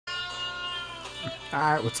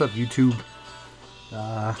Alright, what's up YouTube?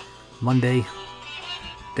 Monday,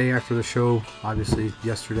 day after the show, obviously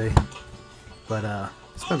yesterday, but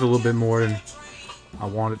spent a little bit more than I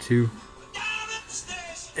wanted to.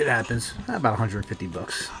 It happens. About 150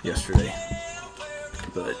 bucks yesterday,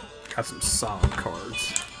 but got some solid cards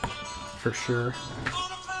for sure.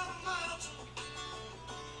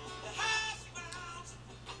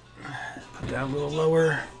 Put that a little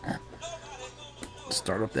lower.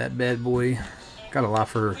 Start up that bad boy. Got a lot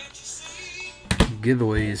for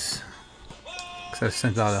giveaways, because I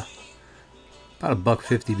sent out about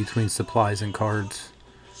 $1.50 between supplies and cards.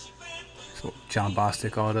 So John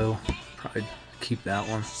Bostic auto, probably keep that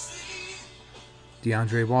one.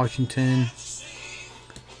 DeAndre Washington,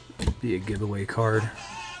 be a giveaway card.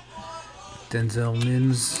 Denzel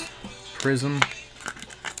Mims Prism.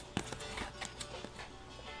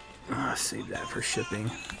 Save that for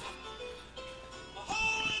shipping.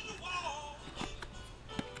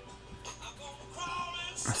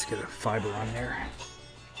 Let's get a fiber on there.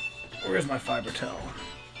 Where's my fiber towel?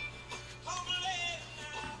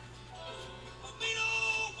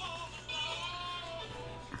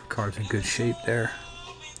 Card's in good shape there.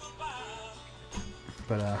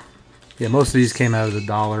 But yeah, most of these came out of the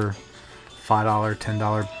 $1, $5,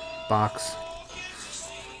 $10 box.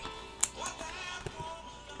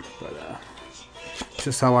 But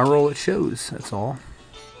just how I roll, it shows. That's all.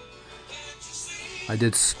 I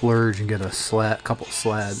did splurge and get a couple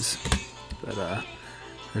slabs, but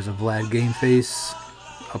there's a Vlad Game Face,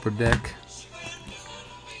 Upper Deck,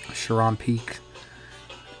 Sharon Peak.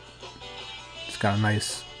 It's got a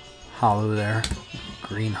nice hollow there,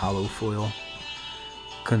 green hollow foil.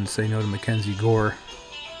 Couldn't say no to Mackenzie Gore.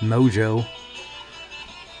 Mojo,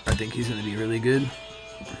 I think he's going to be really good.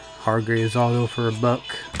 Hargraves auto for $1.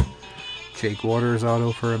 Jake Waters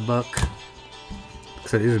auto for $1.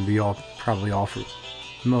 So these would be probably all for,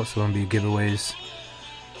 most of them be giveaways.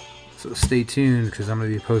 So stay tuned, because I'm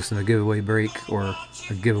going to be posting a giveaway break or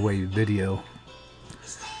a giveaway video.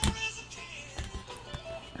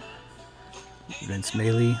 Vince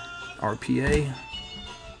Maley, RPA.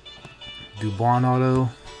 Dubois auto.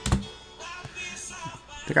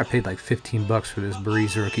 I think I paid like 15 bucks for this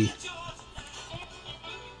BREES rookie.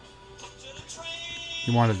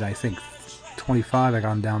 He wanted, I think, 25. I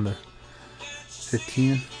got him down to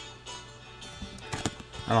 15.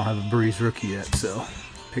 I don't have a BREES rookie yet, so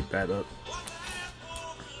pick that up.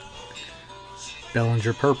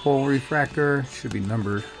 Bellinger purple refractor, should be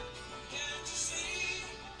numbered.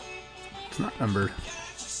 It's not numbered. I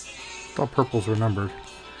thought purples were numbered.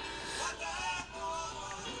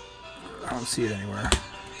 I don't see it anywhere.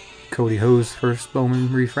 Cody Hose first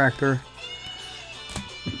Bowman refractor.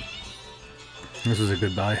 This was a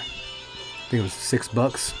good buy. I think it was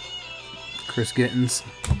 $6. Chris Gittins.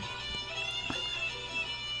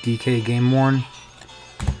 DK Game Worn.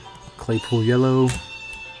 Claypool Yellow.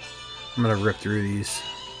 I'm going to rip through these.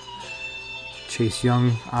 Chase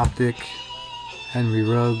Young Optic. Henry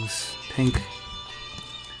Ruggs Pink.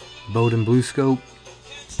 Bowden Blue Scope.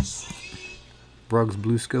 Ruggs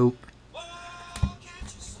Blue Scope.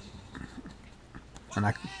 And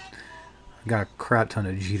I got a crap ton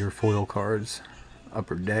of Jeter foil cards.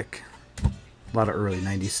 Upper Deck. A lot of early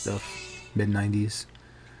 90s stuff. Mid 90s.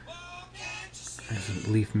 There's a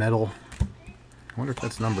Leaf Metal. I wonder if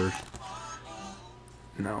that's numbered.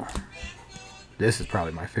 No. This is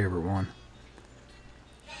probably my favorite one.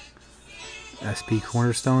 SP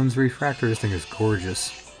Cornerstones refractor. This thing is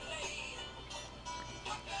gorgeous.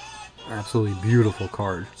 Absolutely beautiful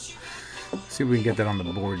card. Let's see if we can get that on the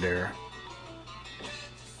board there.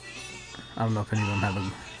 I don't know if any of them have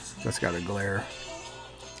a... That's got a glare.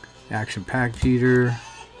 Action Pack Jeter.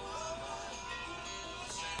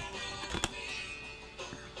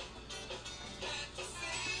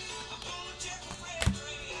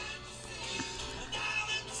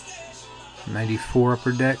 '94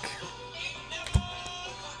 Upper Deck.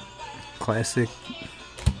 Classic.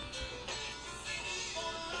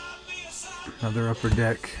 Another Upper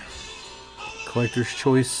Deck. Collector's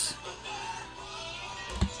Choice.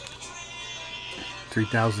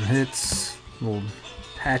 3,000 hits. Little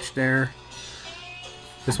patch there.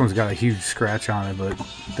 This one's got a huge scratch on it, but I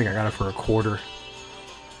think I got it for $0.25.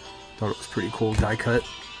 Thought it was pretty cool die cut.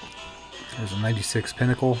 There's a 96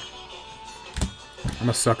 Pinnacle. I'm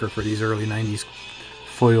a sucker for these early 90s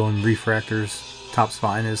foil and refractors. Topps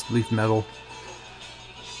Finest, Leaf Metal.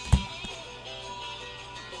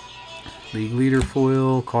 League Leader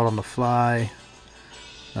foil, Caught on the Fly.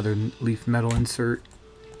 Another Leaf Metal insert.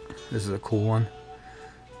 This is a cool one.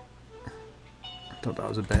 Thought that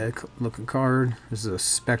was a bad looking card. This is a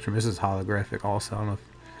Spectrum. This is holographic also. I don't know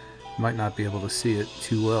if Might not be able to see it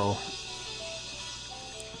too well.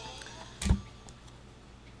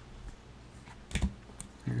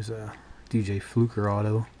 Here's a DJ Fluker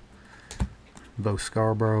auto. Bo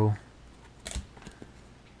Scarborough.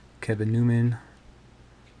 Kevin Newman.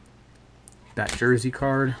 That jersey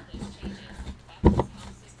card.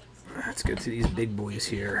 Let's get to these big boys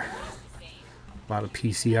here. A lot of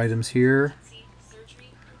PC items here.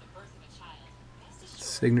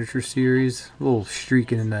 Signature series. A little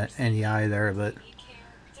streaking in the NEI there, but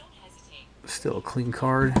still a clean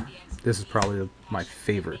card. This is probably my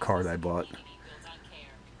favorite card I bought.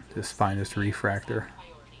 This Finest Refractor.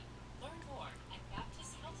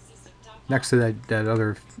 Next to that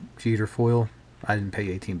other Jeter foil, I didn't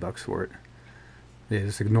pay 18 bucks for it. Yeah,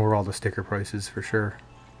 just ignore all the sticker prices for sure.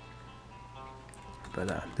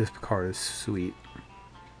 But this card is sweet.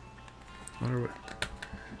 I wonder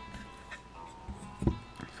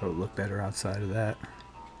if it would look better outside of that.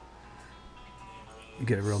 You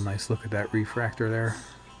get a real nice look at that refractor there.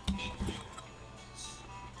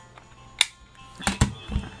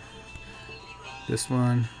 This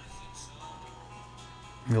one,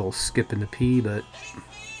 a little skip in the P, but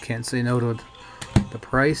can't say no to the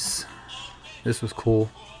price. This was cool.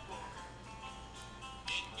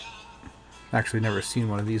 Actually never seen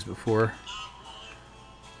one of these before,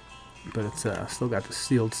 but it's still got the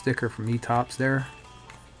sealed sticker from AUTOS there.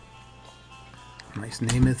 Nice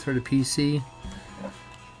Namath for the PC.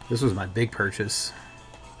 This was my big purchase.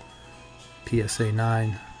 PSA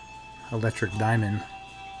 9 Electric Diamond.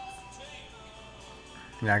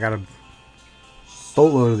 Yeah, I got a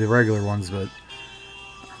boatload of the regular ones, but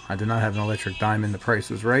I did not have an Electric Diamond. The price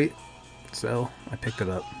was right, so I picked it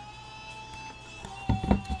up.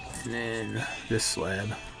 And then this slab,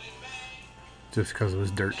 just because it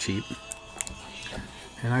was dirt cheap.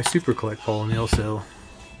 And I super collect Paul O'Neill, so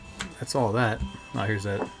that's all that. Oh, here's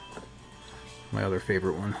that, my other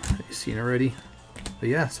favorite one that you've seen already. But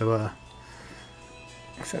yeah, so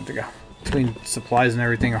except to go between supplies and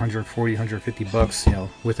everything, 140, 150 bucks, you know,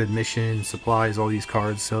 with admission, supplies, all these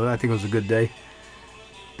cards. So I think it was a good day.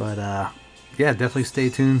 But yeah, definitely stay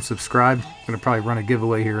tuned, subscribe. I'm gonna probably run a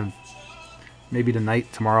giveaway here, maybe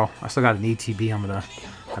tonight, tomorrow. I still got an ETB.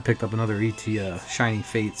 I picked up another Shining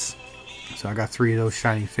Fates, so I got 3 of those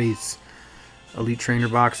Shining Fates Elite Trainer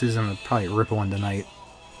boxes. I'm gonna probably rip one tonight.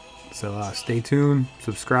 So stay tuned,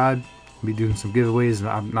 subscribe. I'll be doing some giveaways.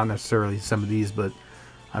 Not necessarily some of these, but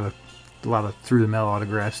I have a lot of through the mail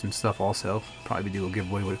autographs and stuff also. Probably do a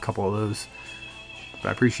giveaway with a couple of those. But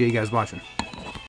I appreciate you guys watching.